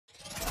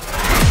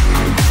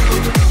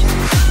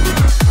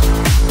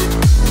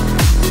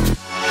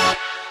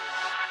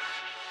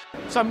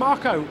So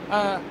Marco,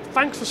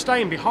 thanks for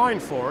staying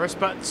behind for us,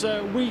 but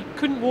we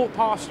couldn't walk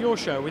past your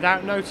show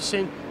without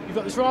noticing you've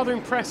got this rather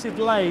impressive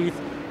lathe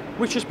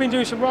which has been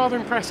doing some rather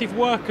impressive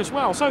work as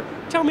well. So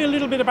tell me a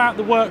little bit about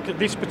the work that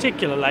this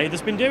particular lathe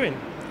has been doing.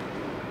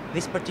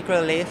 This particular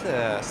lathe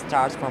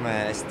starts from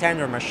a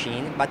standard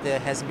machine, but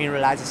has been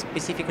realized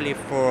specifically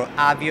for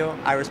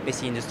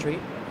aerospace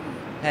industry.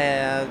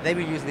 They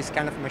will use this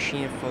kind of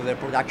machine for the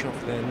production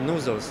of the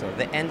nozzles,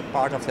 the end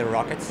part of the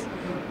rockets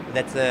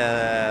that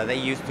they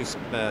use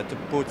to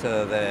put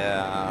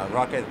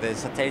the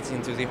satellites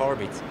into the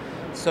orbit.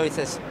 So it's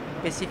a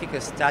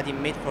specific study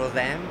made for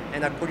them,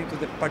 and according to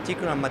the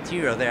particular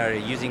material they are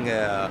using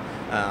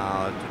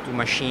to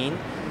machine,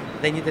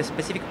 they need a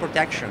specific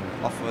protection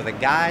of the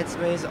guide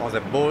space or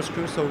the ball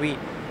screw. So we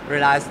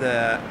realized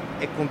a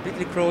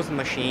completely closed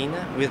machine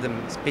with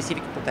a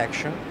specific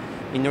protection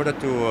in order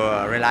to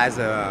realize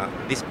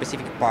these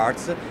specific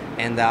parts,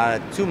 and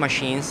two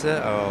machines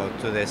to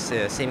the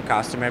same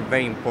customer,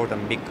 very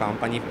important big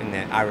company in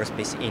the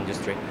aerospace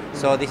industry.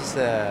 So this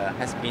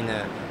has been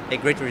a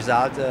great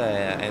result,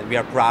 and we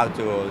are proud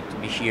to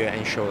be here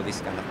and show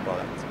this kind of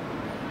product.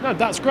 No,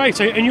 that's great.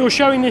 And you're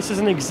showing this as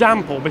an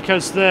example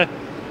because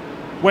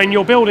when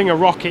you're building a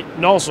rocket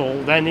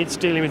nozzle, then it's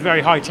dealing with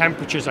very high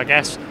temperatures, I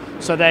guess.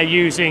 So they're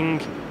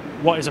using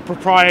what is a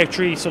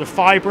proprietary sort of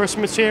fibrous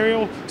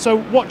material. So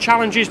what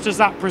challenges does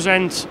that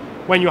present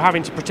when you're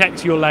having to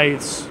protect your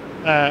lathes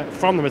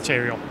from the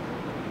material?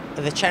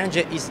 The challenge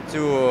is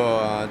to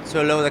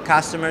allow the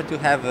customer to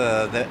have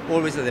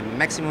always the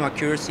maximum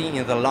accuracy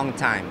in the long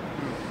time.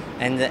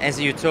 And as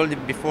you told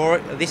before,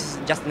 this is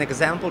just an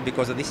example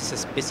because this is a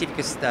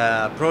specific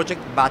project,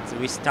 but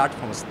we start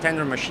from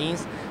standard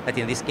machines that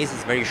in this case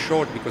is very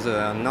short because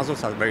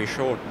nozzles are very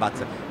short, but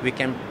we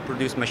can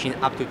produce machine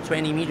up to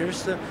 20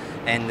 meters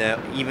and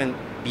even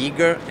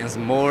bigger and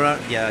smaller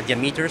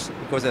diameters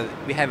because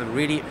we have a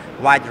really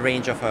wide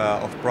range of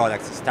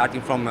products, starting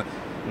from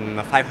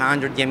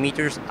 500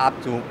 diameters up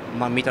to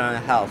 1.5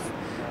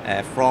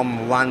 meters,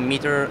 from 1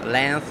 meter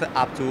length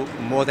up to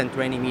more than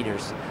 20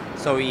 meters.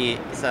 So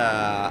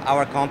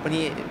our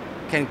company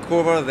can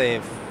cover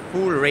the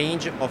full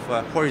range of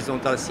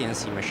horizontal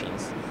CNC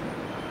machines.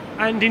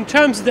 And in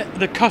terms of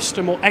the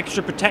custom or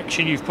extra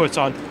protection you've put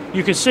on,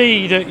 you can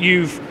see that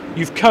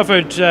you've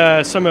covered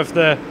some of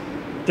the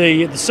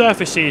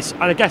surfaces,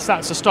 and I guess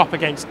that's to stop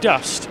against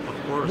dust.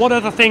 Of course. What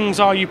other things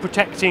are you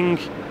protecting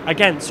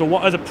against, or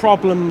what other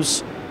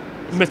problems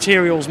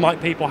materials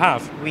might people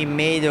have? We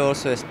made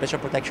also a special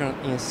protection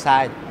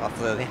inside of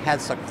the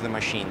headstock of the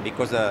machine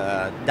because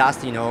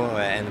dust,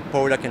 and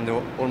powder can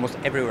go almost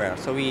everywhere.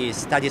 So we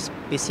study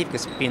specific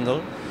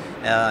spindle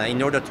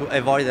in order to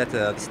avoid that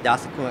this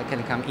dust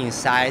can come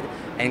inside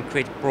and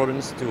create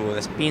problems to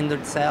the spindle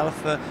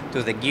itself,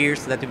 to the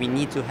gears that we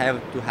need to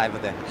have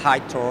the high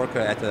torque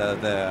at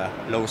the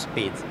low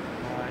speed.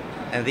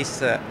 And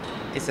this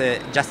is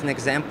just an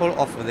example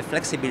of the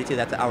flexibility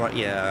that our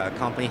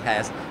company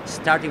has.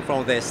 Starting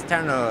from the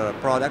standard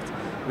product,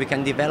 we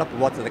can develop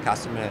what the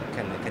customer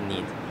can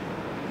need.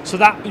 So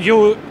that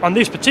on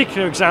this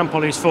particular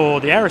example is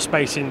for the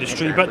aerospace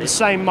industry, exactly. But the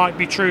same might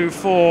be true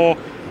for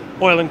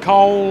oil and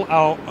coal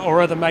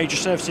or other major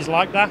services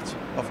like that?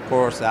 Of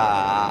course,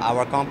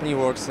 our company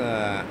works,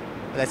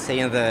 let's say,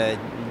 in the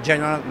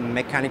general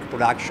mechanic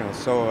production.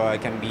 So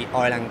it can be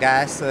oil and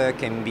gas,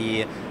 can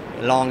be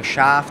long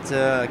shaft,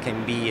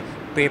 can be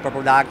paper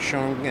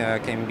production,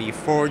 can be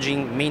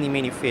forging,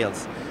 many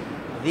fields.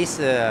 This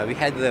we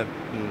had the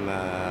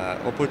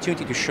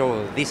opportunity to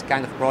show this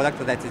kind of product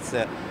that it's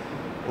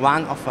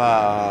one of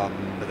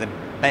the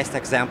best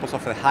examples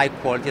of the high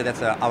quality that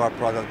our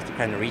product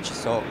can reach.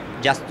 So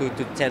just to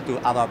tell to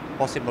our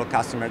possible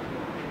customer,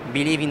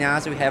 believe in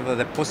us, we have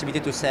the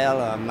possibility to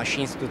sell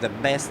machines to the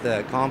best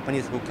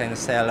companies who can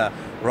sell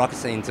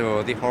rockets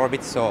into the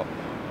orbit. So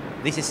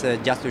this is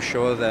just to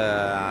show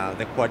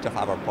the quality of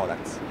our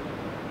products.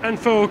 And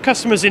for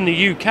customers in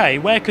the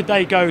UK, where could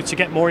they go to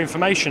get more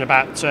information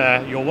about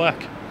your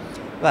work?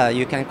 Well,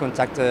 you can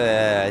contact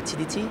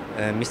TDT,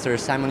 Mr.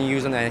 Simon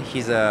Uson and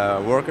his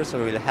workers,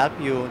 so will help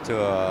you to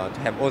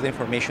have all the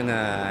information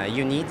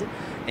you need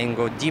and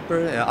go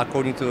deeper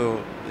according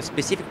to the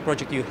specific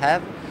project you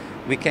have.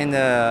 We can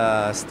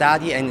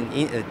study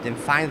and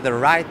find the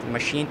right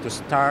machine to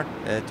start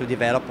to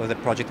develop the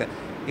project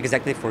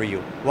exactly for you.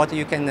 What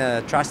you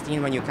can trust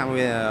in when you come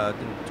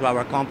to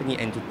our company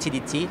and to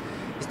TDT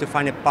is to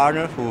find a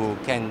partner who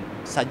can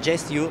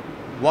suggest you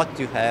what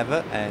you have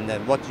and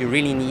what you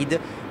really need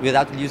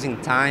without losing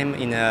time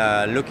in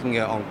looking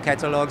on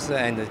catalogs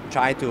and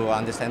try to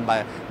understand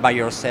by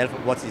yourself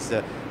what is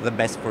the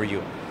best for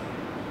you.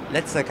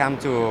 Let's come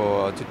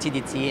to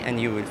TDT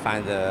and you will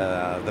find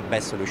the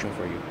best solution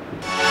for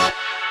you.